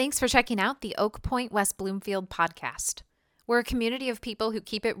Thanks for checking out the Oak Point West Bloomfield podcast. We're a community of people who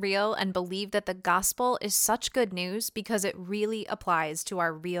keep it real and believe that the gospel is such good news because it really applies to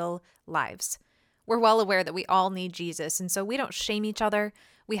our real lives. We're well aware that we all need Jesus, and so we don't shame each other,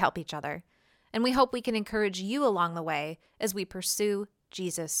 we help each other. And we hope we can encourage you along the way as we pursue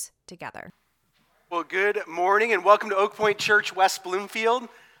Jesus together. Well, good morning and welcome to Oak Point Church West Bloomfield.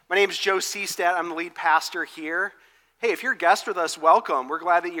 My name is Joe Seastat. I'm the lead pastor here. Hey, if you're a guest with us, welcome. We're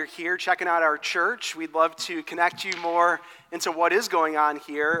glad that you're here checking out our church. We'd love to connect you more into what is going on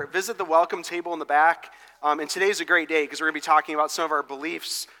here. Visit the welcome table in the back. And today's a great day because we're going to be talking about some of our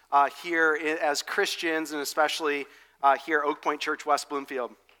beliefs here as Christians and especially here at Oak Point Church West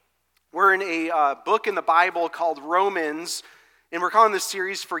Bloomfield. We're in a book in the Bible called Romans, and we're calling this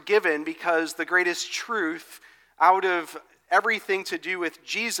series Forgiven because the greatest truth out of everything to do with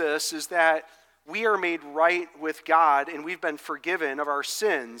Jesus is that we are made right with God, and we've been forgiven of our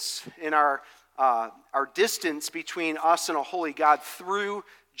sins and our distance between us and a holy God through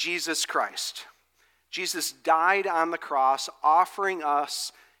Jesus Christ. Jesus died on the cross, offering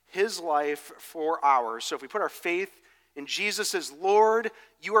us his life for ours. So if we put our faith in Jesus as Lord,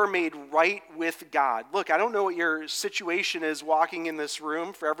 you are made right with God. Look, I don't know what your situation is walking in this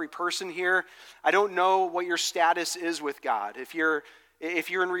room for every person here. I don't know what your status is with God. If you're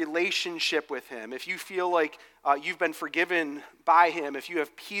in relationship with him, if you feel like you've been forgiven by him, if you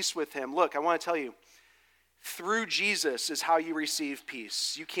have peace with him, look, I want to tell you, through Jesus is how you receive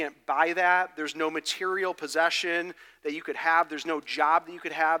peace. You can't buy that. There's no material possession that you could have. There's no job that you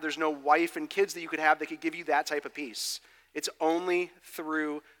could have. There's no wife and kids that you could have that could give you that type of peace. It's only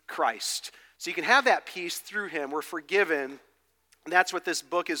through Christ. So you can have that peace through him. We're forgiven. And that's what this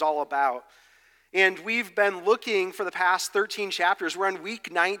book is all about. And we've been looking for the past 13 chapters. We're on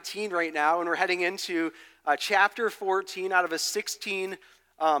week 19 right now, and we're heading into chapter 14 out of a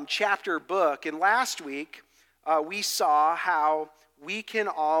 16-chapter book. And last week, we saw how we can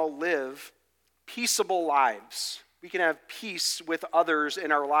all live peaceable lives. We can have peace with others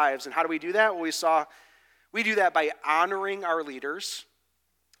in our lives. And how do we do that? Well, we do that by honoring our leaders,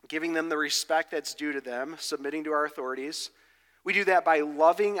 giving them the respect that's due to them, submitting to our authorities. We do that by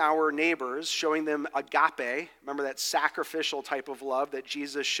loving our neighbors, showing them agape. Remember that sacrificial type of love that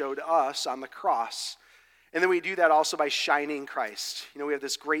Jesus showed us on the cross. And then we do that also by shining Christ. You know, we have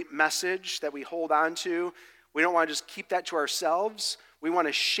this great message that we hold on to. We don't want to just keep that to ourselves. We want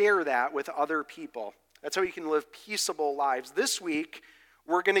to share that with other people. That's how you can live peaceable lives. This week,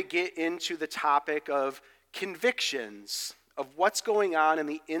 we're going to get into the topic of convictions, of what's going on in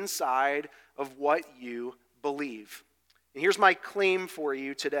the inside of what you believe. And here's my claim for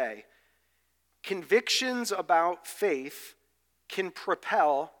you today. Convictions about faith can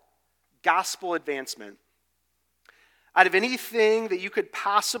propel gospel advancement. Out of anything that you could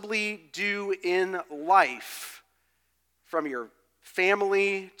possibly do in life, from your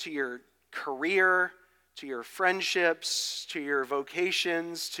family to your career, to your friendships, to your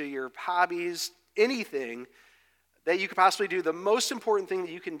vocations, to your hobbies, anything that you could possibly do, the most important thing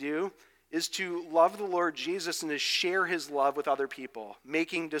that you can do is to love the Lord Jesus and to share his love with other people,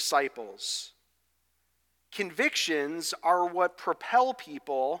 making disciples. Convictions are what propel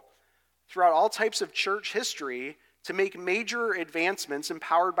people throughout all types of church history to make major advancements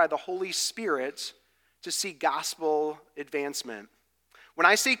empowered by the Holy Spirit to see gospel advancement. When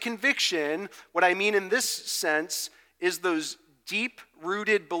I say conviction, what I mean in this sense is those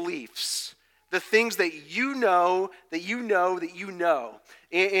deep-rooted beliefs, the things that you know,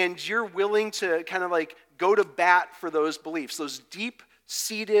 and you're willing to kind of like go to bat for those beliefs, those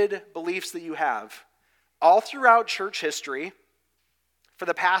deep-seated beliefs that you have. All throughout church history, for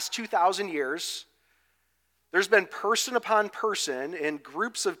the past 2,000 years, there's been person upon person and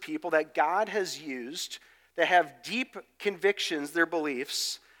groups of people that God has used that have deep convictions, their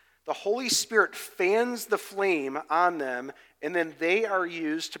beliefs. The Holy Spirit fans the flame on them, and then they are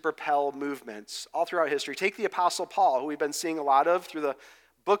used to propel movements all throughout history. Take the Apostle Paul, who we've been seeing a lot of through the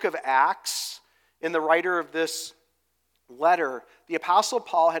book of Acts, and the writer of this letter. The Apostle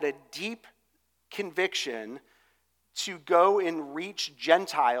Paul had a deep conviction to go and reach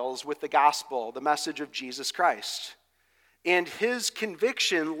Gentiles with the gospel, the message of Jesus Christ. And his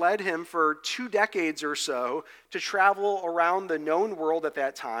conviction led him for 2 decades or so to travel around the known world at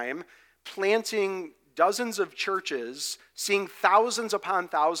that time, planting dozens of churches, seeing thousands upon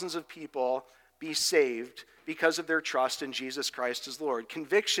thousands of people be saved because of their trust in Jesus Christ as Lord.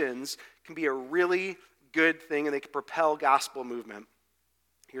 Convictions can be a really good thing, and they can propel gospel movement.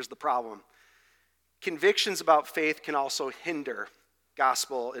 Here's the problem. Convictions about faith can also hinder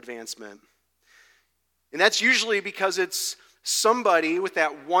gospel advancement. And that's usually because it's somebody with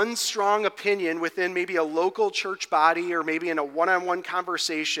that one strong opinion within maybe a local church body or maybe in a one-on-one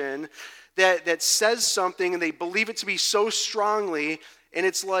conversation that says something and they believe it to be so strongly, and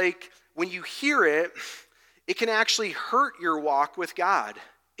it's like when you hear it, it can actually hurt your walk with God.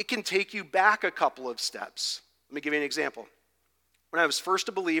 It can take you back a couple of steps. Let me give you an example. When I was first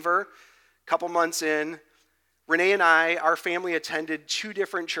a believer, a couple months in, Renee and I, our family attended 2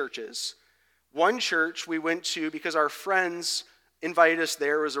 different churches. One church we went to because our friends invited us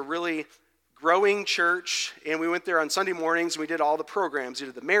there. It was a really growing church, and we went there on Sunday mornings, and we did all the programs. We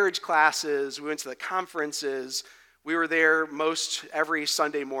did the marriage classes, we went to the conferences. We were there most every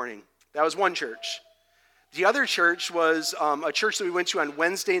Sunday morning. That was one church. The other church was a church that we went to on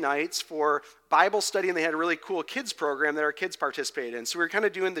Wednesday nights for Bible study, and they had a really cool kids program that our kids participated in. So we were kind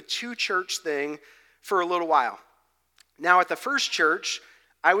of doing the 2-church thing for a little while. Now, at the first church,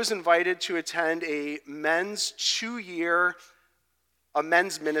 I was invited to attend a men's 2-year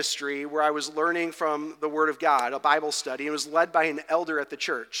men's ministry where I was learning from the Word of God, a Bible study. It was led by an elder at the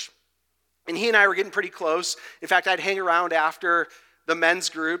church. And he and I were getting pretty close. In fact, I'd hang around after the men's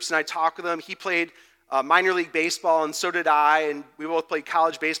groups, and I'd talk with him. He played minor league baseball, and so did I, and we both played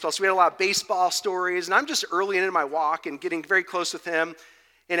college baseball. So we had a lot of baseball stories, and I'm just early in my walk and getting very close with him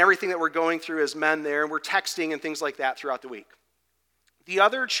and everything that we're going through as men there, and we're texting and things like that throughout the week. The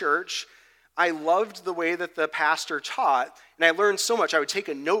other church, I loved the way that the pastor taught, and I learned so much. I would take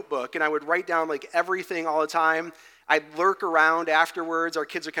a notebook, and I would write down like everything all the time. I'd lurk around afterwards. Our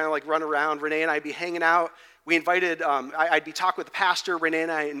kids would kind of like run around. Renee and I'd be hanging out. We invited, I'd be talking with the pastor. Renee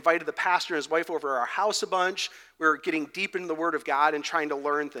and I invited the pastor and his wife over to our house a bunch. We were getting deep into the Word of God and trying to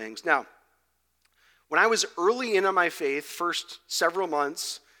learn things. Now, when I was early in on my faith, first several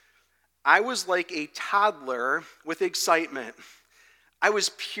months, I was like a toddler with excitement. I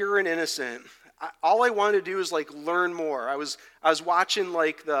was pure and innocent. All I wanted to do was like learn more. I was watching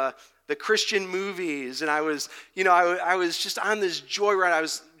like the Christian movies, and I was just on this joyride. I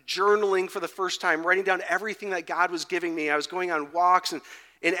was journaling for the first time, writing down everything that God was giving me. I was going on walks, and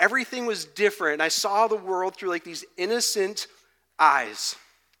everything was different. And I saw the world through like these innocent eyes.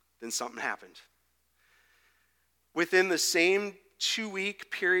 Then something happened. Within the same 2-week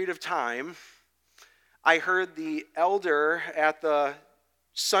period of time, I heard the elder at the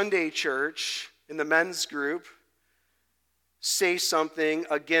Sunday church in the men's group say something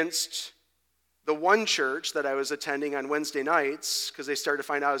against the one church that I was attending on Wednesday nights, because they started to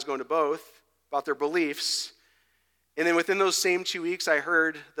find out I was going to both, about their beliefs. And then within those same 2 weeks, I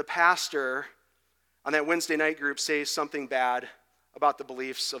heard the pastor on that Wednesday night group say something bad about the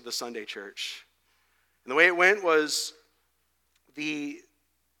beliefs of the Sunday church. And the way it went was the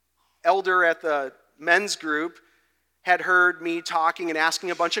elder at the men's group had heard me talking and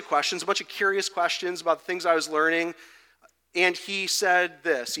asking a bunch of questions, a bunch of curious questions about the things I was learning. And he said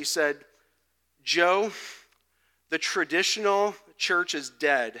this. He said, "Joe, the traditional church is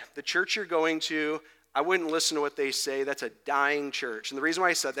dead. The church you're going to, I wouldn't listen to what they say. That's a dying church." And the reason why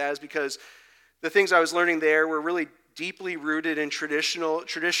I said that is because the things I was learning there were really deeply rooted in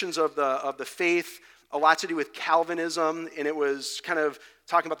traditions of the faith, a lot to do with Calvinism, and it was kind of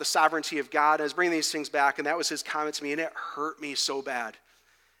talking about the sovereignty of God. I was bringing these things back, and that was his comment to me, and it hurt me so bad.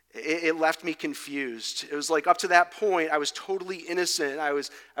 It left me confused. It was like up to that point, I was totally innocent. I was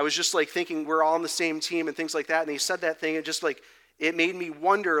just like thinking we're all on the same team and things like that. And he said that thing, it made me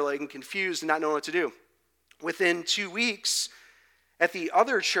wonder, like, and confused and not know what to do. Within 2 weeks, at the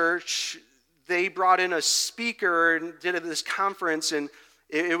other church, they brought in a speaker and did this conference, and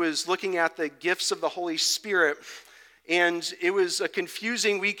it was looking at the gifts of the Holy Spirit. And it was a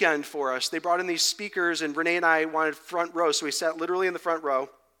confusing weekend for us. They brought in these speakers, and Renee and I wanted front row, so we sat literally in the front row.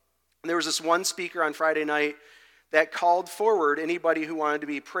 And there was this one speaker on Friday night that called forward anybody who wanted to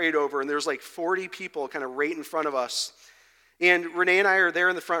be prayed over, and there was like 40 people kind of right in front of us. And Renee and I are there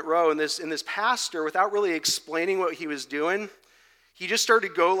in the front row, and this pastor, without really explaining what he was doing, he just started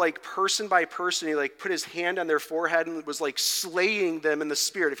to go like person by person. He like put his hand on their forehead and was like slaying them in the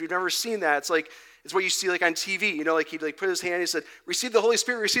Spirit. If you've never seen that, it's what you see like on TV. Like he'd like put his hand, he said, "Receive the Holy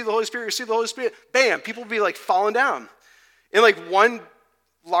Spirit, receive the Holy Spirit, receive the Holy Spirit." Bam, people would be like falling down. And like one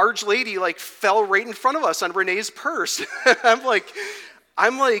large lady like fell right in front of us on Renee's purse. I'm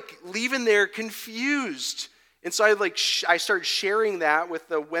like leaving there confused. And so I started sharing that with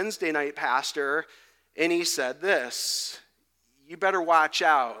the Wednesday night pastor, and he said this: "You better watch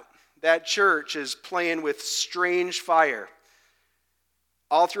out. That church is playing with strange fire.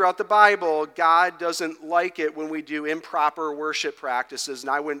 All throughout the Bible, God doesn't like it when we do improper worship practices, and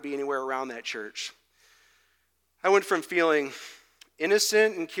I wouldn't be anywhere around that church." I went from feeling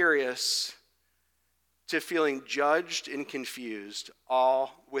innocent and curious to feeling judged and confused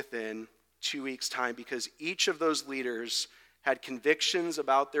all within 2 weeks' time, because each of those leaders had convictions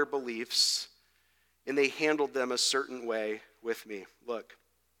about their beliefs and they handled them a certain way with me. Look,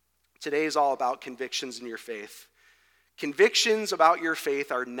 today is all about convictions in your faith. Convictions about your faith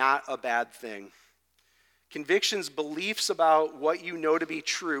are not a bad thing. Convictions, beliefs about what you know to be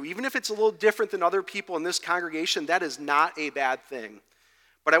true, even if it's a little different than other people in this congregation, that is not a bad thing.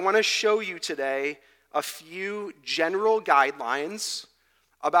 But I want to show you today a few general guidelines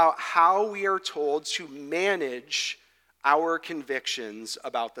about how we are told to manage our convictions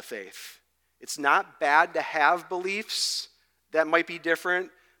about the faith. It's not bad to have beliefs that might be different,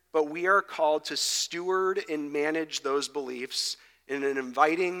 but we are called to steward and manage those beliefs in an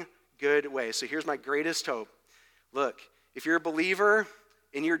inviting, good way. So here's my greatest hope. Look, if you're a believer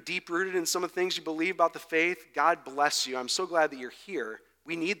and you're deep-rooted in some of the things you believe about the faith, God bless you. I'm so glad that you're here.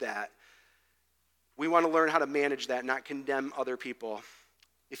 We need that. We want to learn how to manage that, not condemn other people.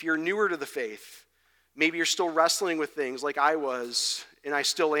 If you're newer to the faith, maybe you're still wrestling with things like I was, and I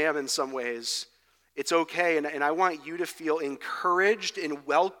still am in some ways, it's okay. And I want you to feel encouraged and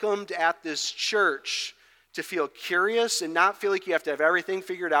welcomed at this church, to feel curious and not feel like you have to have everything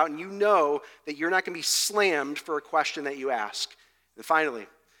figured out, and you know that you're not going to be slammed for a question that you ask. And finally,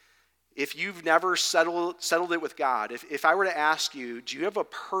 if you've never settled it with God, if I were to ask you, do you have a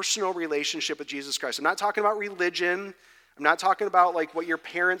personal relationship with Jesus Christ? I'm not talking about religion. I'm not talking about like what your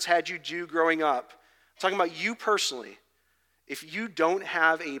parents had you do growing up. I'm talking about you personally. If you don't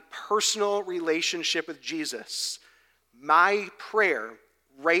have a personal relationship with Jesus, my prayer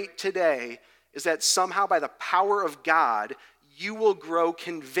right today is that somehow by the power of God, you will grow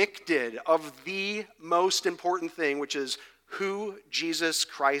convicted of the most important thing, which is who Jesus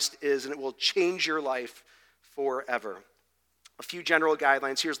Christ is, and it will change your life forever. A few general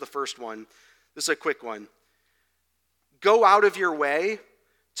guidelines. Here's the first one. This is a quick one. Go out of your way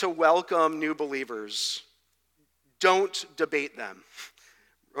to welcome new believers. Don't debate them.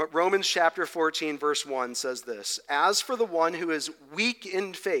 Romans chapter 14, verse 1 says this: "As for the one who is weak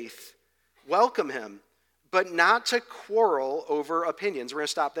in faith, welcome him, but not to quarrel over opinions." We're going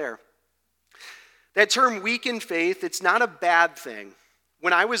to stop there. That term weak in faith, it's not a bad thing.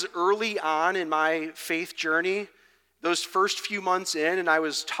 When I was early on in my faith journey, those first few months in, and I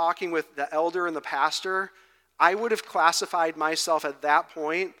was talking with the elder and the pastor, I would have classified myself at that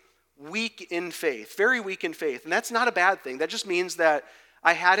point weak in faith, very weak in faith. And that's not a bad thing. That just means that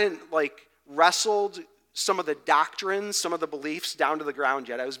I hadn't wrestled some of the doctrines, some of the beliefs down to the ground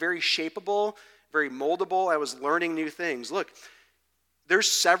yet. I was very shapeable, very moldable. I was learning new things. Look, there's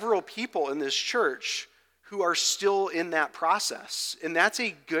several people in this church who are still in that process. And that's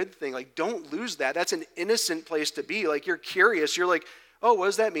a good thing. Don't lose that. That's an innocent place to be. You're curious. You're like, oh, what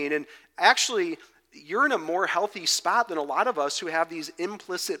does that mean? And actually, you're in a more healthy spot than a lot of us who have these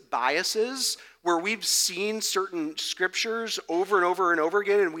implicit biases where we've seen certain scriptures over and over and over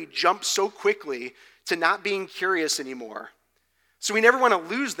again, and we jump so quickly to not being curious anymore. So we never want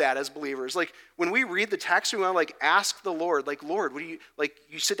to lose that as believers. When we read the text, we want to ask the Lord, Lord, what do you,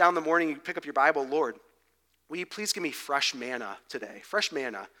 you sit down in the morning, you pick up your Bible, Lord, will you please give me fresh manna today? Fresh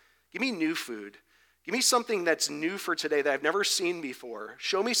manna. Give me new food. Give me something that's new for today that I've never seen before.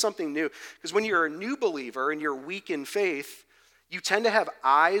 Show me something new. Because when you're a new believer and you're weak in faith, you tend to have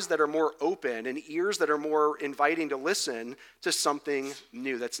eyes that are more open and ears that are more inviting to listen to something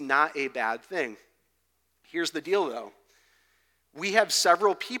new. That's not a bad thing. Here's the deal, though. We have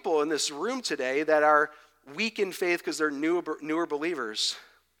several people in this room today that are weak in faith because they're newer believers.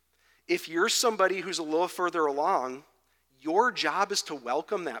 If you're somebody who's a little further along, your job is to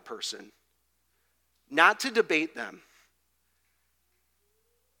welcome that person, not to debate them.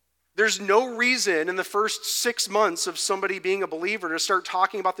 There's no reason in the first 6 months of somebody being a believer to start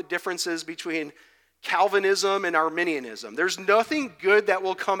talking about the differences between Calvinism and Arminianism. There's nothing good that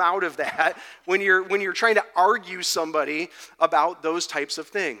will come out of that when you're trying to argue somebody about those types of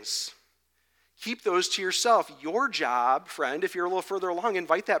things. Keep those to yourself. Your job, friend, if you're a little further along,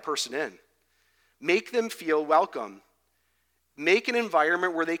 invite that person in. Make them feel welcome. Make an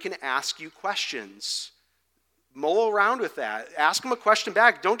environment where they can ask you questions. Mull around with that. Ask them a question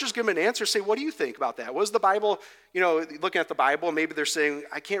back. Don't just give them an answer. Say, what do you think about that? What does the Bible, looking at the Bible, maybe they're saying,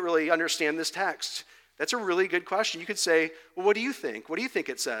 I can't really understand this text. That's a really good question. You could say, well, what do you think? What do you think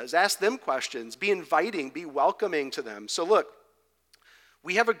it says? Ask them questions. Be inviting. Be welcoming to them. So look,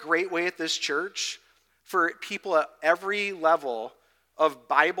 we have a great way at this church for people at every level of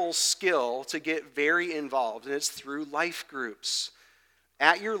Bible skill to get very involved, and it's through life groups.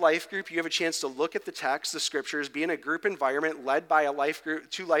 At your life group, you have a chance to look at the text, the scriptures, be in a group environment led by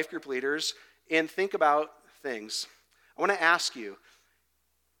two life group leaders, and think about things. I want to ask you,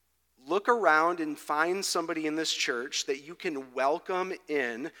 look around and find somebody in this church that you can welcome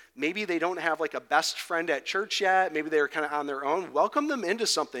in. Maybe they don't have like a best friend at church yet. Maybe they're kind of on their own. Welcome them into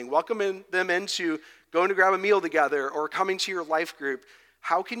something. Them into going to grab a meal together or coming to your life group.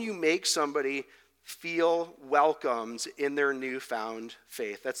 How can you make somebody feel welcomed in their newfound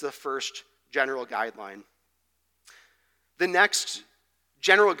faith? That's the first general guideline. The next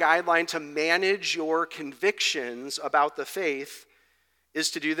general guideline to manage your convictions about the faith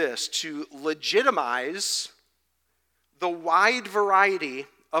is to do this, to legitimize the wide variety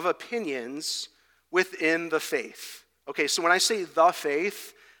of opinions within the faith. Okay, so when I say the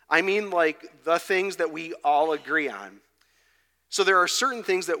faith, I mean like the things that we all agree on. So there are certain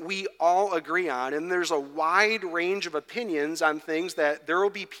things that we all agree on, and there's a wide range of opinions on things that there will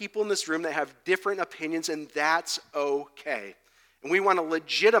be people in this room that have different opinions, and that's okay. And we want to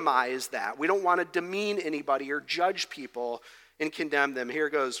legitimize that. We don't want to demean anybody or judge people and condemn them. Here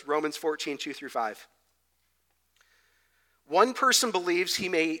it goes, Romans 14, 2-5. One person believes he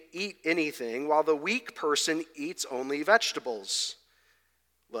may eat anything, while the weak person eats only vegetables.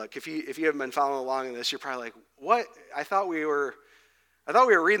 Look, if you haven't been following along in this, you're probably like, what? I thought we were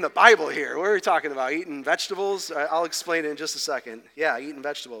reading the Bible here. What are we talking about? Eating vegetables? I'll explain it in just a second. Yeah, eating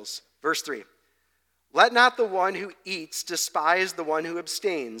vegetables. Verse 3. Let not the one who eats despise the one who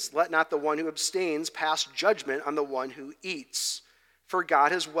abstains. Let not the one who abstains pass judgment on the one who eats, for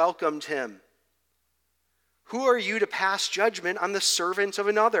God has welcomed him. Who are you to pass judgment on the servant of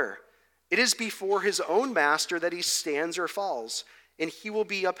another? It is before his own master that he stands or falls, and he will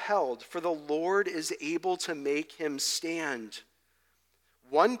be upheld, for the Lord is able to make him stand.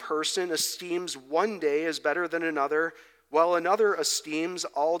 One person esteems one day as better than another, while another esteems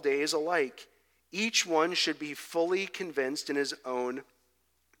all days alike. Each one should be fully convinced in his own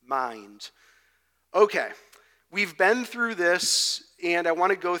mind. Okay, we've been through this, and I want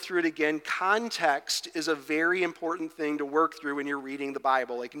to go through it again. Context is a very important thing to work through when you're reading the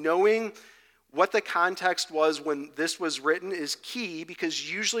Bible. Like knowing what the context was when this was written is key,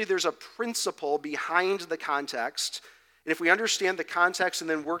 because usually there's a principle behind the context. And if we understand the context and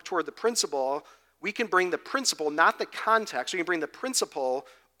then work toward the principle, we can bring the principle, not the context, we can bring the principle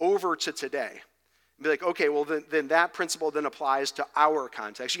over to today. Be like, okay, well, then that principle then applies to our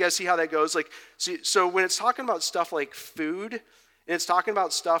context. You guys see how that goes? Like, so when it's talking about stuff like food, and it's talking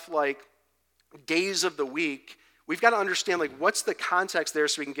about stuff like days of the week, we've got to understand, like, what's the context there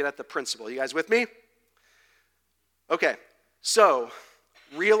so we can get at the principle. You guys with me? Okay, so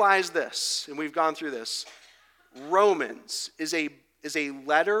realize this, and we've gone through this. Romans is a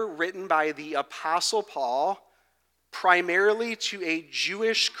letter written by the Apostle Paul primarily to a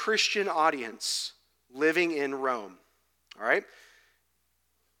Jewish Christian audience living in Rome, all right?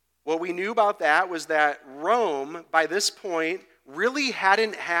 What we knew about that was that Rome, by this point, really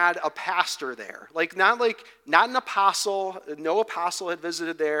hadn't had a pastor there. Not an apostle, no apostle had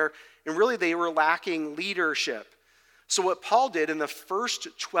visited there, and really they were lacking leadership. So what Paul did in the first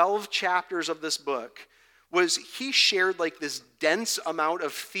 12 chapters of this book was he shared like this dense amount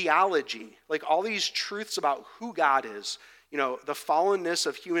of theology, like all these truths about who God is, the fallenness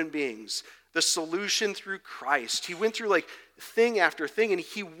of human beings, the solution through Christ. He went through like thing after thing, and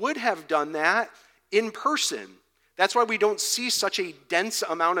he would have done that in person. That's why we don't see such a dense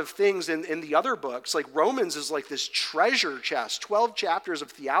amount of things in the other books. Like Romans is like this treasure chest, 12 chapters of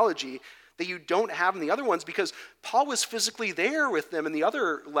theology that you don't have in the other ones, because Paul was physically there with them in the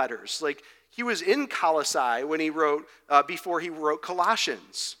other letters. Like he was in Colossae when he wrote, before he wrote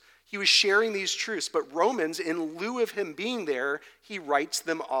Colossians. He was sharing these truths, but Romans, in lieu of him being there, he writes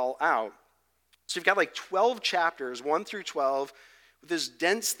them all out. So you've got like 12 chapters, 1 through 12, with this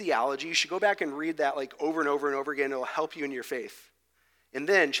dense theology. You should go back and read that like over and over and over again. It'll help you in your faith. And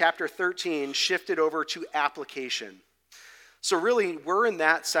then chapter 13 shifted over to application. So really, we're in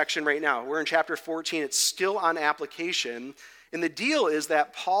that section right now. We're in chapter 14. It's still on application. And the deal is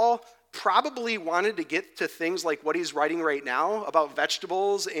that Paul probably wanted to get to things like what he's writing right now about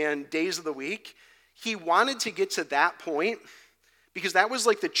vegetables and days of the week. He wanted to get to that point because that was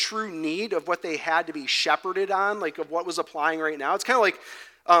like the true need of what they had to be shepherded on, like of what was applying right now. It's kind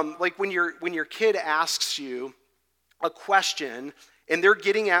of like when your kid asks you a question and they're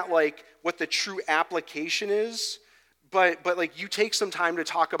getting at like what the true application is, but like you take some time to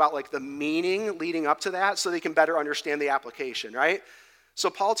talk about like the meaning leading up to that so they can better understand the application, right? So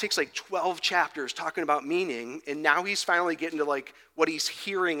Paul takes like 12 chapters talking about meaning, and now he's finally getting to like what he's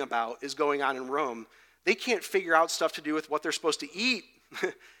hearing about is going on in Rome. They can't figure out stuff to do with what they're supposed to eat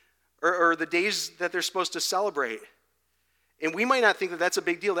or the days that they're supposed to celebrate. And we might not think that that's a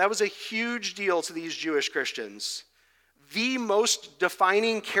big deal. That was a huge deal to these Jewish Christians. The most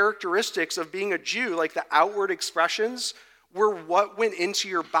defining characteristics of being a Jew, like the outward expressions, were what went into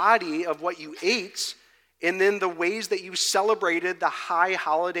your body of what you ate, and then the ways that you celebrated the high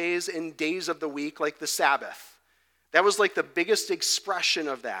holidays and days of the week, like the Sabbath. That was like the biggest expression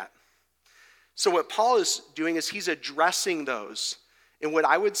of that. So what Paul is doing is he's addressing those. And what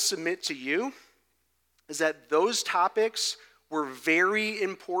I would submit to you is that those topics were very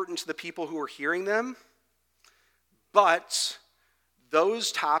important to the people who were hearing them, but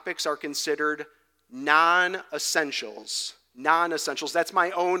those topics are considered non-essentials. Non-essentials, that's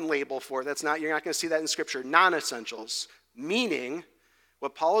my own label for it. You're not going to see that in Scripture. Non-essentials, meaning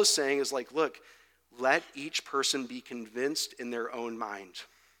what Paul is saying is like, look, let each person be convinced in their own mind.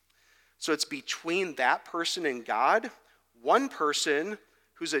 So it's between that person and God. One person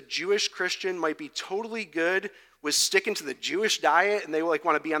who's a Jewish Christian might be totally good with sticking to the Jewish diet, and they want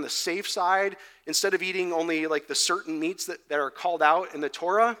to be on the safe side. Instead of eating only like the certain meats that are called out in the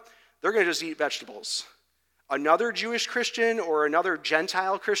Torah, they're going to just eat vegetables. Another Jewish Christian or another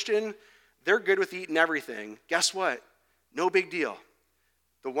Gentile Christian, they're good with eating everything. Guess what? No big deal.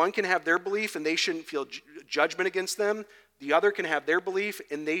 The one can have their belief and they shouldn't feel judgment against them. The other can have their belief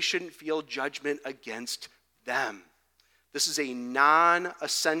and they shouldn't feel judgment against them. This is a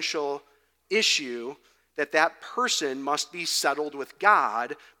non-essential issue that person must be settled with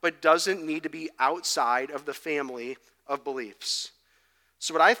God, but doesn't need to be outside of the family of beliefs.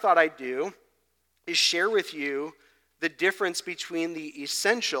 So what I thought I'd do is share with you the difference between the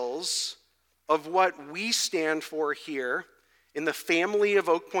essentials of what we stand for here in the family of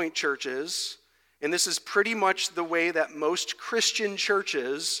Oak Point churches, and this is pretty much the way that most Christian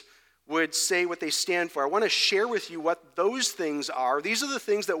churches would say what they stand for. I want to share with you what those things are. These are the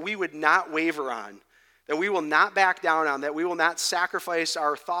things that we would not waver on, that we will not back down on, that we will not sacrifice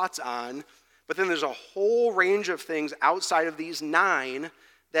our thoughts on. But then there's a whole range of things outside of these 9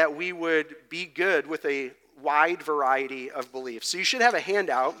 that we would be good with a wide variety of beliefs. So you should have a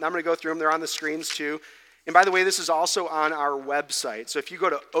handout, and I'm going to go through them. They're on the screens too. And by the way, this is also on our website. So if you go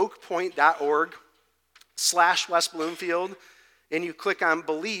to oakpoint.org/West Bloomfield, and you click on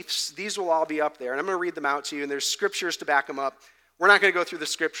beliefs, these will all be up there. And I'm going to read them out to you, and there's scriptures to back them up. We're not going to go through the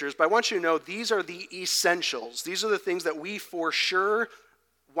scriptures, but I want you to know these are the essentials. These are the things that we for sure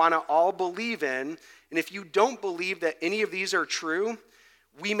want to all believe in. And if you don't believe that any of these are true,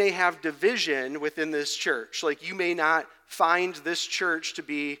 we may have division within this church. Like you may not find this church to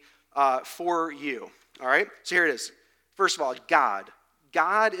be for you. All right? So here it is. First of all, God.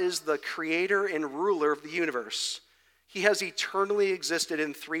 God is the creator and ruler of the universe. He has eternally existed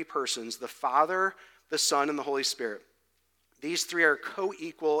in 3 persons, the Father, the Son, and the Holy Spirit. These 3 are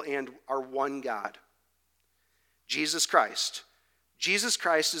co-equal and are one God. Jesus Christ. Jesus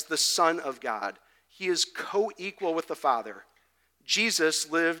Christ is the Son of God. He is co-equal with the Father. Jesus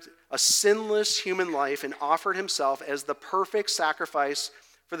lived a sinless human life and offered himself as the perfect sacrifice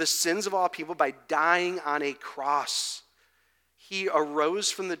for the sins of all people by dying on a cross. He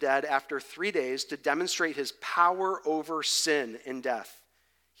arose from the dead after 3 days to demonstrate his power over sin and death.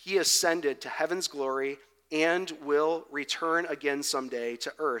 He ascended to heaven's glory and will return again someday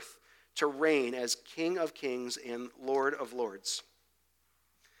to earth to reign as King of Kings and Lord of Lords.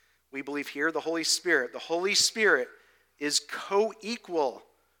 We believe here the Holy Spirit. The Holy Spirit is co-equal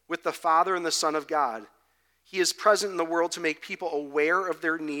with the Father and the Son of God. He is present in the world to make people aware of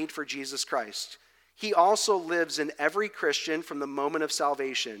their need for Jesus Christ. He also lives in every Christian from the moment of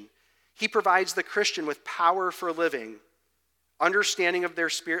salvation. He provides the Christian with power for living, understanding of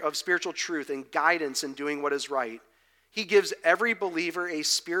spiritual truth, and guidance in doing what is right. He gives every believer a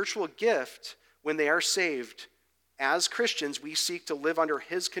spiritual gift when they are saved. As Christians, we seek to live under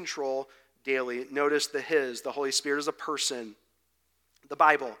his control daily. Notice the Holy Spirit is a person. The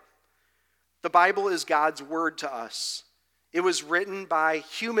Bible. The Bible is God's word to us. It was written by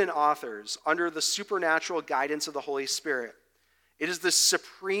human authors under the supernatural guidance of the Holy Spirit. It is the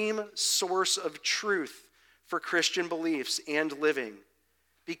supreme source of truth for Christian beliefs and living.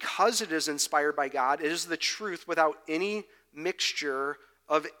 Because it is inspired by God, it is the truth without any mixture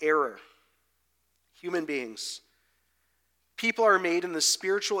of error. Human beings. People are made in the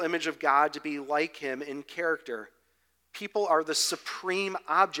spiritual image of God to be like him in character. People are the supreme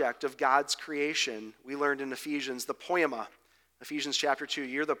object of God's creation. We learned in Ephesians, the poema, Ephesians chapter 2,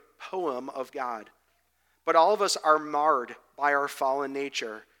 you're the poem of God. But all of us are marred by our fallen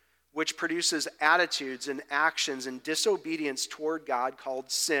nature, which produces attitudes and actions and disobedience toward God called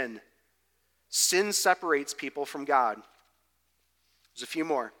sin. Sin separates people from God. There's a few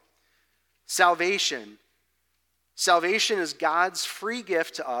more. Salvation. Salvation is God's free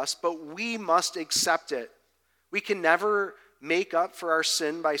gift to us, but we must accept it. We can never make up for our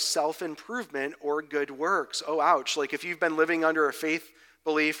sin by self-improvement or good works. Oh, ouch. Like if you've been living under a faith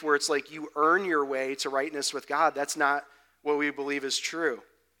belief where it's like you earn your way to rightness with God, that's not what we believe is true.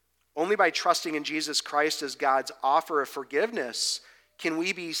 Only by trusting in Jesus Christ as God's offer of forgiveness can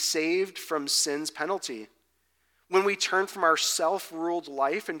we be saved from sin's penalty. When we turn from our self-ruled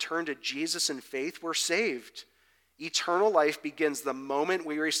life and turn to Jesus in faith, we're saved. Eternal life begins the moment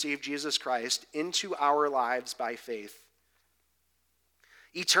we receive Jesus Christ into our lives by faith.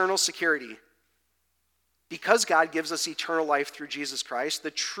 Eternal security. Because God gives us eternal life through Jesus Christ,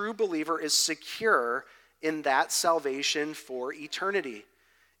 the true believer is secure in that salvation for eternity.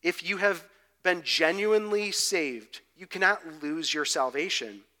 If you have been genuinely saved, you cannot lose your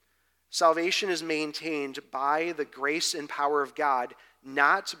salvation. Salvation is maintained by the grace and power of God,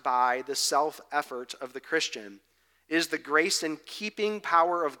 not by the self-effort of the Christian. It is the grace and keeping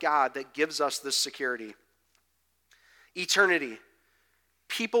power of God that gives us this security. Eternity.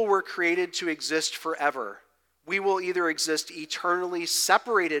 People were created to exist forever. We will either exist eternally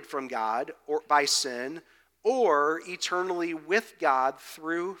separated from God or by sin, or eternally with God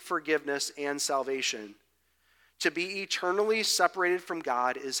through forgiveness and salvation. To be eternally separated from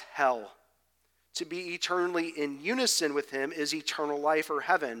God is hell. To be eternally in unison with him is eternal life or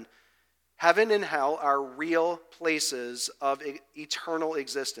heaven. Heaven and hell are real places of eternal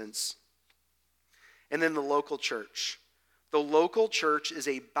existence. And then the local church. The local church is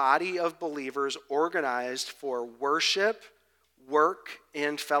a body of believers organized for worship, work,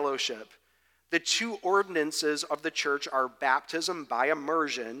 and fellowship. The two ordinances of the church are baptism by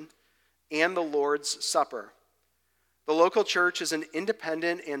immersion and the Lord's Supper. The local church is an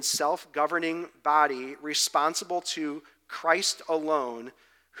independent and self-governing body responsible to Christ alone,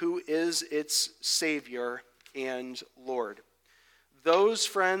 who is its Savior and Lord. Those,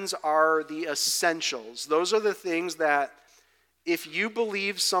 friends, are the essentials. Those are the things that if you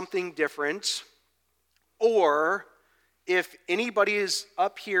believe something different, or if anybody is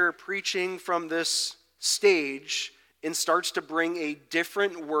up here preaching from this stage and starts to bring a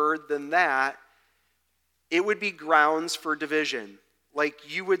different word than that, it would be grounds for division.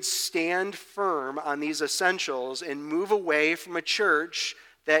 Like you would stand firm on these essentials and move away from a church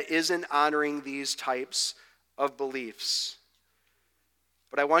that isn't honoring these types of beliefs.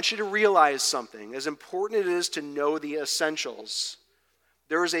 But I want you to realize something. As important it is to know the essentials,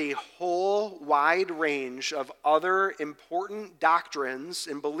 there is a whole wide range of other important doctrines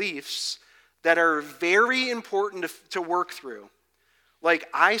and beliefs that are very important to work through. Like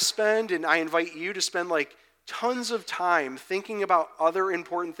I spend, and I invite you to spend like tons of time thinking about other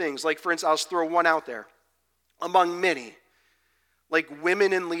important things. Like for instance, I'll just throw one out there among many. Like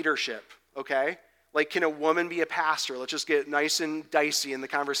women in leadership, okay? Like, can a woman be a pastor? Let's just get nice and dicey in the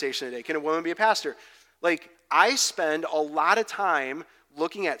conversation today. Can a woman be a pastor? Like, I spend a lot of time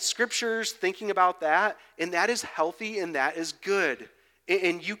looking at scriptures, thinking about that, and that is healthy and that is good.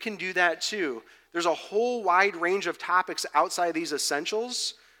 And you can do that too. There's a whole wide range of topics outside of these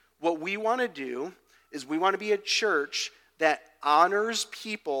essentials. What we want to do is we want to be a church that honors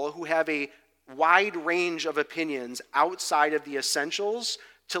people who have a wide range of opinions outside of the essentials,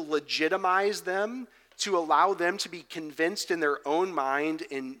 to legitimize them, to allow them to be convinced in their own mind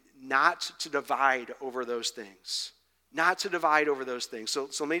and not to divide over those things. Not to divide over those things. So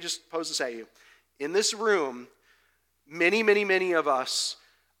let me just pose this at you. In this room, many of us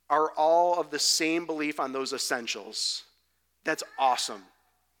are all of the same belief on those essentials. That's awesome.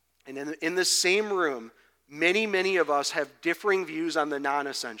 And in the same room, many of us have differing views on the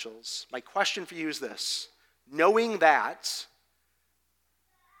non-essentials. My question for you is this. Knowing that,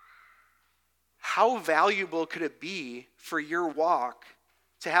 how valuable could it be for your walk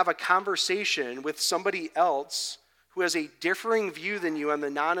to have a conversation with somebody else who has a differing view than you on the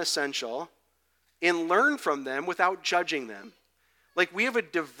non-essential and learn from them without judging them? Like, we have a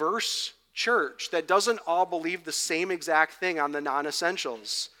diverse church that doesn't all believe the same exact thing on the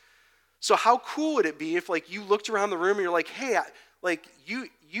non-essentials. So how cool would it be if, like, you looked around the room and you're like, hey,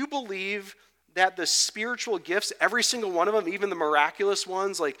 you believe that the spiritual gifts, every single one of them, even the miraculous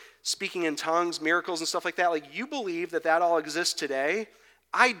ones, like speaking in tongues, miracles and stuff like that, like you believe that that all exists today.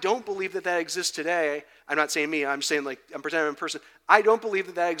 I don't believe that that exists today. I'm not saying me, I'm saying like, I'm pretending I'm a person. I don't believe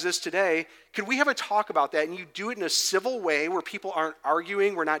that that exists today. Could we have a talk about that? And you do it in a civil way where people aren't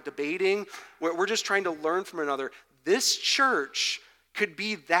arguing, we're not debating, we're just trying to learn from another. This church could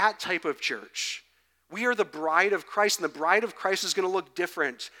be that type of church We are the bride of Christ, and the bride of Christ is going to look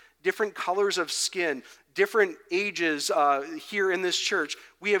different. Different colors of skin, different ages here in this church.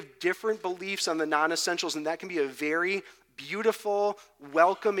 We have different beliefs on the non-essentials, and that can be a very beautiful,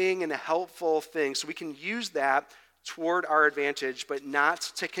 welcoming, and helpful thing. So we can use that toward our advantage, but not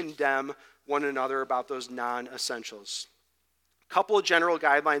to condemn one another about those non-essentials. A couple of general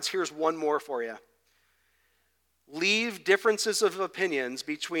guidelines. Here's one more for you. Leave differences of opinions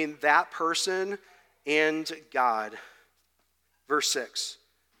between that person and God. Verse 6.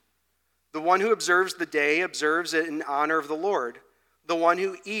 The one who observes the day observes it in honor of the Lord. The one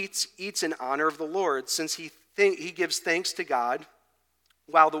who eats, eats in honor of the Lord, since he gives thanks to God,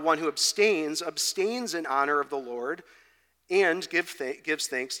 while the one who abstains, abstains in honor of the Lord and gives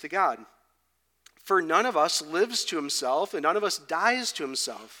thanks to God. For none of us lives to himself, and none of us dies to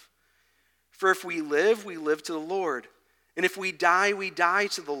himself. For if we live to the Lord. And if we die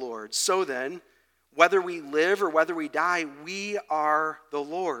to the Lord. So then, whether we live or whether we die, we are the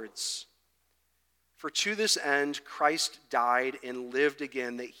Lord's. For to this end Christ died and lived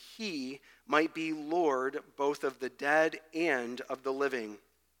again, that he might be Lord both of the dead and of the living.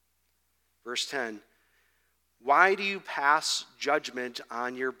 Verse 10, why do you pass judgment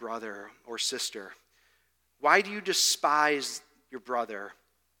on your brother or sister? Why do you despise your brother?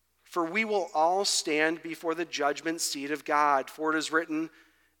 For we will all stand before the judgment seat of God. For it is written,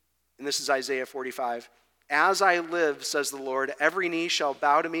 and this is Isaiah 45, as I live, says the Lord, every knee shall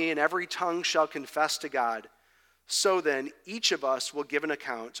bow to me, and every tongue shall confess to God. So then, each of us will give an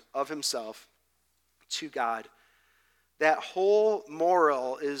account of himself to God. That whole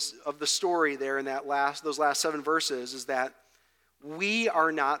moral is of the story there in those last 7 verses is that we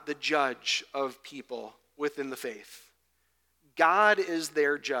are not the judge of people within the faith. God is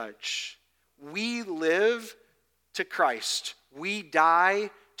their judge. We live to Christ. We die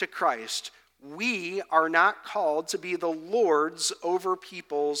to Christ. We are not called to be the lords over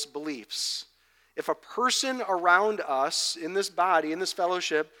people's beliefs. If a person around us in this body, in this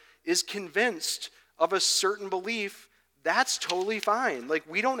fellowship, is convinced of a certain belief, that's totally fine. Like,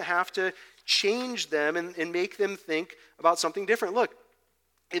 we don't have to change them and make them think about something different. Look,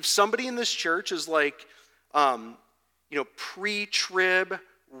 if somebody in this church is like, pre-trib,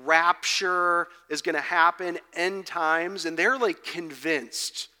 rapture is going to happen, end times, and they're like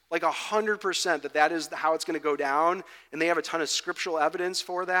convinced, like 100% that is how it's going to go down, and they have a ton of scriptural evidence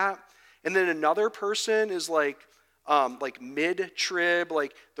for that. And then another person is like mid-trib,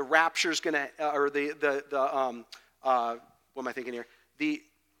 like the rapture's going to, or what am I thinking here? The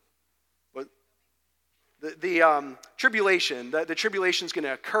tribulation. The tribulation's going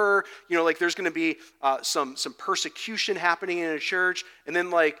to occur. Like there's going to be some persecution happening in a church, and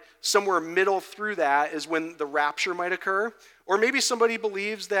then like somewhere middle through that is when the rapture might occur. Or maybe somebody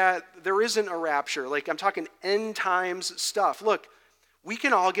believes that there isn't a rapture. Like I'm talking end times stuff. Look, we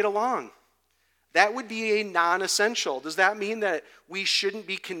can all get along. That would be a non-essential. Does that mean that we shouldn't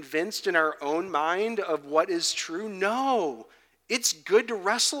be convinced in our own mind of what is true? No. It's good to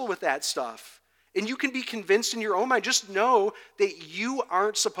wrestle with that stuff. And you can be convinced in your own mind. Just know that you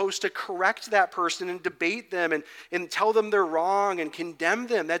aren't supposed to correct that person and debate them and tell them they're wrong and condemn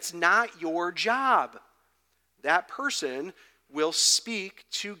them. That's not your job. That person will speak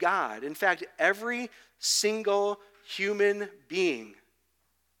to God. In fact, every single human being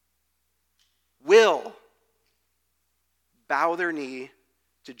will bow their knee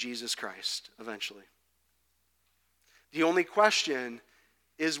to Jesus Christ eventually. The only question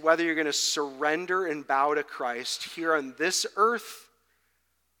is whether you're going to surrender and bow to Christ here on this earth,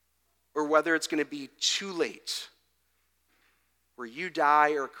 or whether it's going to be too late, where you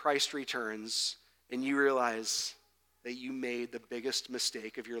die or Christ returns and you realize that you made the biggest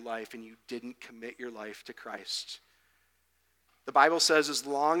mistake of your life and you didn't commit your life to Christ. The Bible says as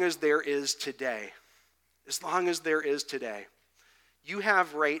long as there is today, you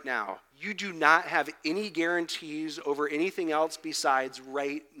have right now. You do not have any guarantees over anything else besides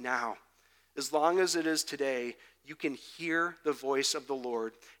right now. As long as it is today, you can hear the voice of the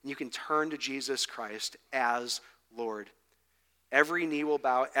Lord and you can turn to Jesus Christ as Lord. Every knee will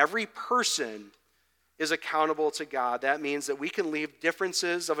bow. Every person is accountable to God. That means that we can leave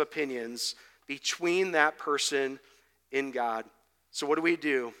differences of opinions between that person and God. So what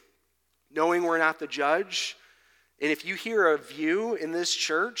do? Knowing we're not the judge, and if you hear a view in this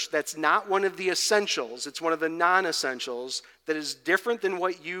church that's not one of the essentials, it's one of the non-essentials, that is different than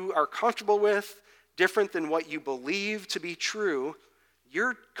what you are comfortable with, different than what you believe to be true,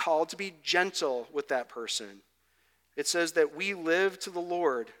 you're called to be gentle with that person. It says that we live to the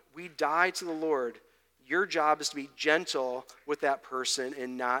Lord, we die to the Lord. Your job is to be gentle with that person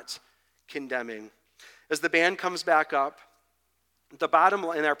and not condemning. as the band comes back up, the bottom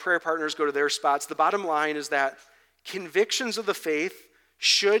line, and our prayer partners go to their spots, the bottom line is that convictions of the faith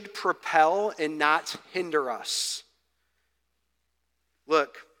should propel and not hinder us.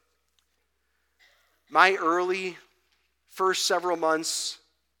 Look, my early first several months,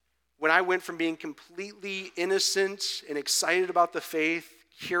 when I went from being completely innocent and excited about the faith,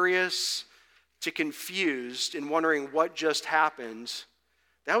 curious, to confused and wondering what just happened,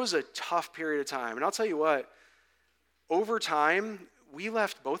 that was a tough period of time. And I'll tell you what, over time, we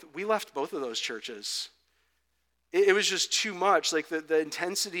left both of those churches. It was just too much. Like the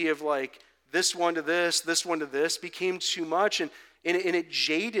intensity of like this one to this one to this became too much. And it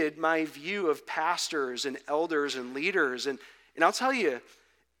jaded my view of pastors and elders and leaders. And I'll tell you,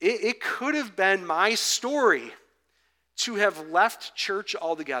 it could have been my story to have left church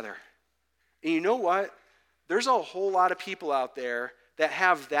altogether. And you know what? There's a whole lot of people out there that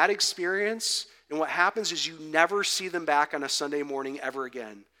have that experience, and what happens is you never see them back on a Sunday morning ever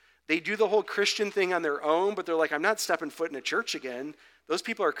again. They do the whole Christian thing on their own, but they're like, I'm not stepping foot in a church again. Those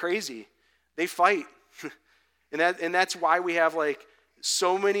people are crazy. They fight. And that's why we have like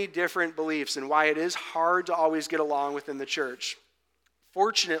so many different beliefs and why it is hard to always get along within the church.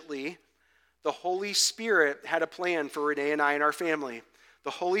 Fortunately, the Holy Spirit had a plan for Renee and I and our family.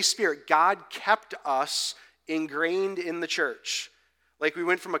 The Holy Spirit, God kept us ingrained in the church. Like we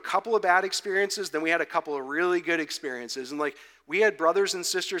went from a couple of bad experiences, then we had a couple of really good experiences. And like we had brothers and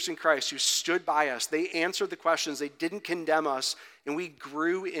sisters in Christ who stood by us. They answered the questions. They didn't condemn us. And we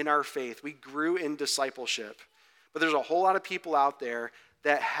grew in our faith. We grew in discipleship. But there's a whole lot of people out there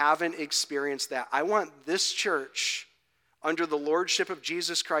that haven't experienced that. I want this church, under the lordship of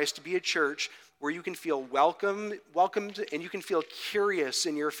Jesus Christ, to be a church where you can feel welcomed, and you can feel curious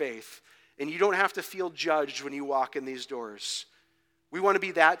in your faith. And you don't have to feel judged when you walk in these doors. We want to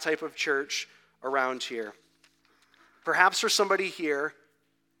be that type of church around here. Perhaps for somebody here,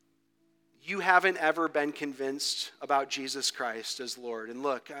 you haven't ever been convinced about Jesus Christ as Lord. And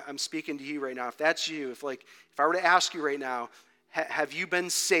look, I'm speaking to you right now. If that's you, if I were to ask you right now, have you been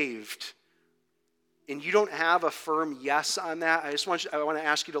saved? And you don't have a firm yes on that, I want to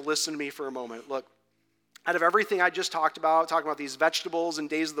ask you to listen to me for a moment. Look, out of everything I just talked about, talking about these vegetables and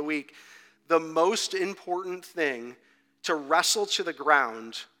days of the week, the most important thing to wrestle to the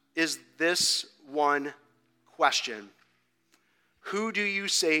ground is this one question. Who do you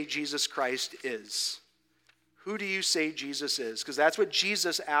say Jesus Christ is? Who do you say Jesus is? Because that's what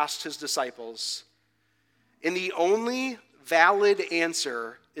Jesus asked his disciples. And the only valid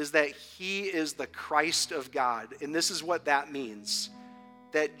answer is that he is the Christ of God. And this is what that means.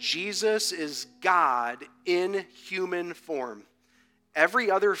 That Jesus is God in human form.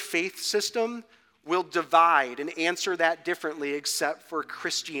 Every other faith system will divide and answer that differently except for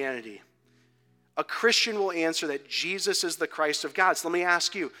Christianity. A Christian will answer that Jesus is the Christ of God. So let me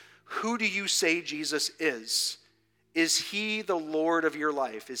ask you, who do you say Jesus is? Is he the Lord of your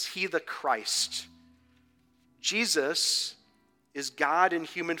life? Is he the Christ? Jesus is God in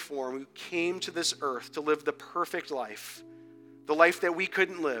human form who came to this earth to live the perfect life, the life that we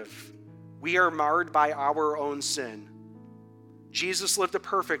couldn't live. We are marred by our own sin. Jesus lived a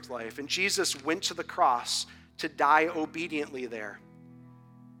perfect life, and Jesus went to the cross to die obediently there.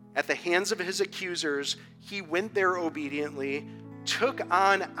 At the hands of his accusers, he went there obediently, took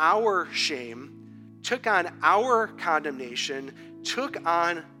on our shame, took on our condemnation, took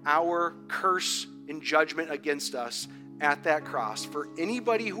on our curse and judgment against us at that cross. For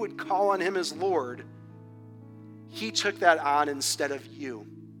anybody who would call on him as Lord, he took that on instead of you.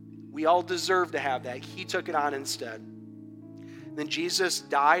 We all deserve to have that. He took it on instead. And then Jesus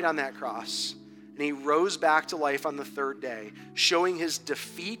died on that cross. And he rose back to life on the third day, showing his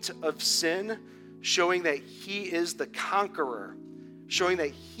defeat of sin, showing that he is the conqueror, showing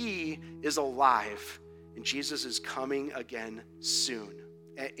that he is alive. And Jesus is coming again soon,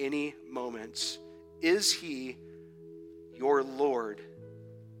 at any moment. Is he your Lord?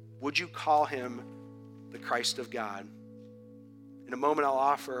 Would you call him the Christ of God? In a moment, I'll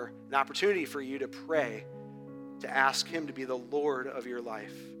offer an opportunity for you to pray, to ask him to be the Lord of your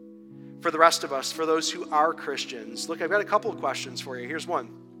life. For the rest of us, for those who are Christians, look, I've got a couple of questions for you. Here's one.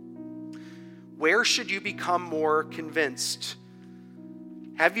 Where should you become more convinced?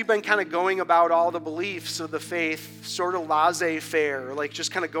 Have you been kind of going about all the beliefs of the faith sort of laissez-faire, like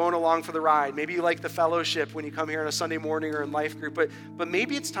just kind of going along for the ride? Maybe you like the fellowship when you come here on a Sunday morning or in life group, but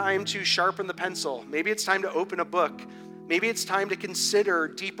maybe it's time to sharpen the pencil. Maybe it's time to open a book. Maybe it's time to consider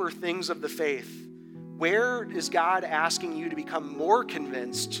deeper things of the faith. Where is God asking you to become more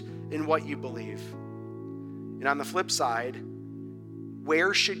convinced in what you believe? And on the flip side,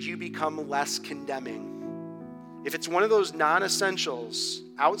 where should you become less condemning? If it's one of those non-essentials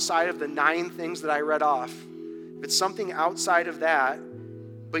outside of the 9 things that I read off, if it's something outside of that,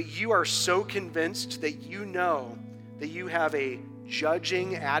 but you are so convinced that you know that you have a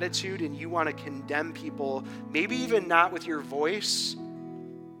judging attitude and you want to condemn people, maybe even not with your voice,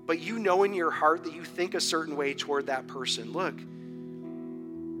 but you know in your heart that you think a certain way toward that person. Look,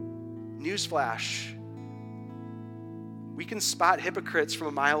 newsflash, we can spot hypocrites from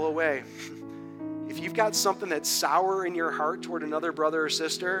a mile away. If you've got something that's sour in your heart toward another brother or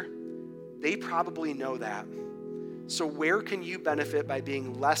sister, they probably know that. So where can you benefit by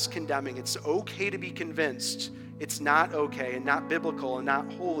being less condemning? It's okay to be convinced. It's not okay and not biblical and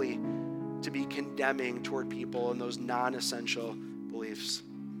not holy to be condemning toward people in those non-essential beliefs.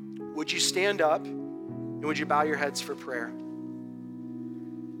 Would you stand up and would you bow your heads for prayer?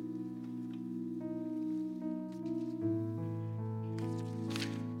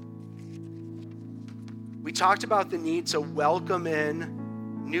 We talked about the need to welcome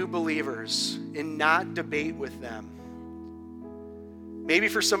in new believers and not debate with them. Maybe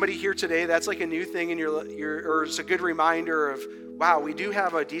for somebody here today, that's like a new thing in your or it's a good reminder of, wow, we do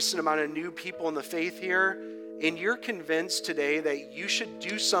have a decent amount of new people in the faith here, and you're convinced today that you should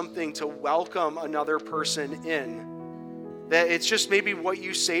do something to welcome another person in. That it's just maybe what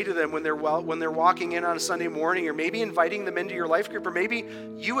you say to them when they're walking in on a Sunday morning, or maybe inviting them into your life group, or maybe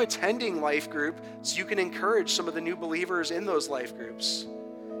you attending life group so you can encourage some of the new believers in those life groups.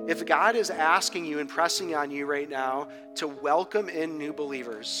 If God is asking you and pressing on you right now to welcome in new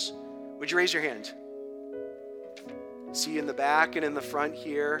believers, would you raise your hand? See you in the back and in the front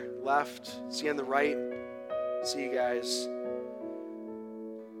here, left. See you on the right. See you guys.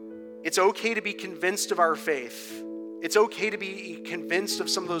 It's okay to be convinced of our faith. It's okay to be convinced of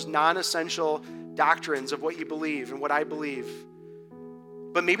some of those non-essential doctrines of what you believe and what I believe.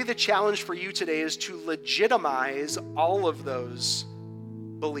 But maybe the challenge for you today is to legitimize all of those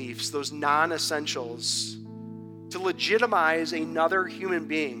beliefs, those non-essentials, to legitimize another human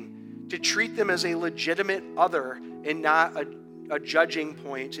being, to treat them as a legitimate other and not a judging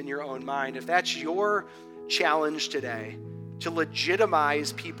point in your own mind. If that's your challenge today, to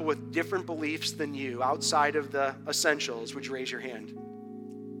legitimize people with different beliefs than you outside of the essentials, would you raise your hand?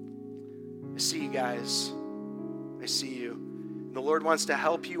 I see you guys. I see you. And the Lord wants to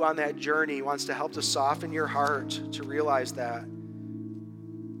help you on that journey. He wants to help to soften your heart to realize that.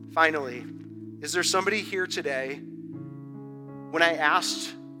 Finally, is there somebody here today, when I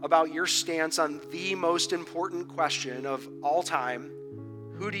asked about your stance on the most important question of all time,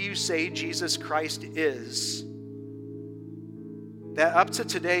 who do you say Jesus Christ is, that up to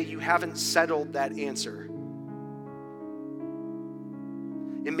today you haven't settled that answer?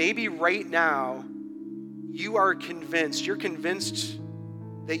 And maybe right now you're convinced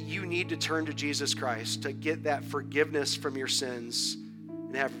that you need to turn to Jesus Christ to get that forgiveness from your sins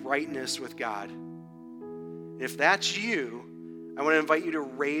and have rightness with God. And if that's you, I want to invite you to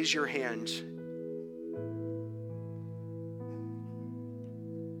raise your hand.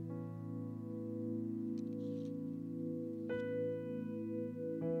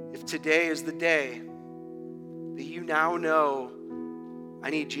 If today is the day that you now know, I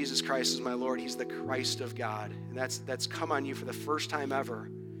need Jesus Christ as my Lord, He's the Christ of God, and that's come on you for the first time ever,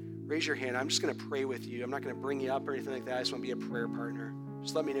 raise your hand. I'm just going to pray with you. I'm not going to bring you up or anything like that. I just want to be a prayer partner.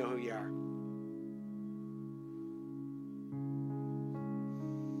 Just let me know who you are.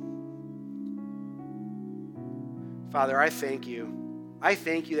 Father, I thank you. I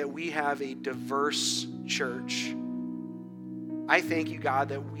thank you that we have a diverse church. I thank you, God,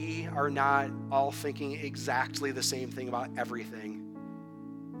 that we are not all thinking exactly the same thing about everything.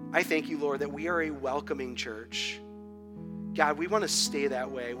 I thank you, Lord, that we are a welcoming church. God, we want to stay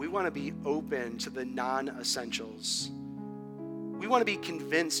that way. We want to be open to the non-essentials. We want to be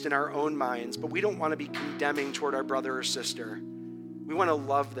convinced in our own minds, but we don't want to be condemning toward our brother or sister. We want to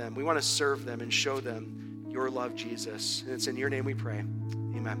love them. We want to serve them and show them your love, Jesus. And it's in your name we pray.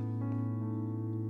 Amen.